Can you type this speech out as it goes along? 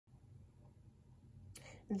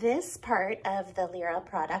This part of the Lira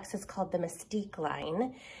products is called the MYSTIQ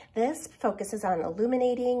line. This focuses on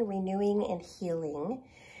illuminating, renewing, and healing.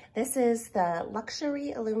 This is the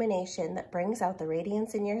luxury illumination that brings out the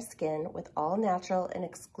radiance in your skin with all natural and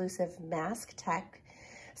exclusive mask tech,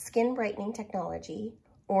 skin brightening technology,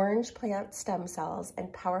 orange plant stem cells,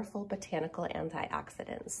 and powerful botanical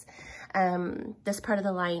antioxidants. This part of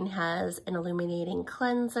the line has an illuminating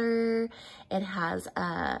cleanser. It has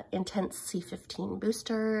a intense C15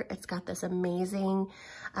 booster. It's got this amazing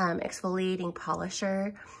exfoliating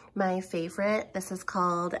polisher. My favorite, this is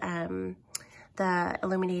called the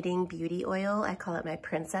Illuminating Beauty Oil. I call it my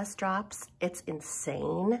princess drops. It's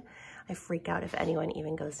insane. I freak out if anyone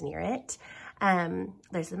even goes near it.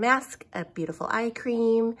 There's the mask, a beautiful eye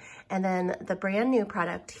cream, and then the brand new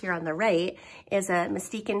product here on the right is a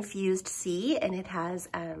MYSTIQ Infused C, and it has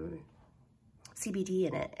CBD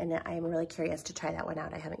in it, and I'm really curious to try that one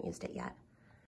out. I haven't used it yet.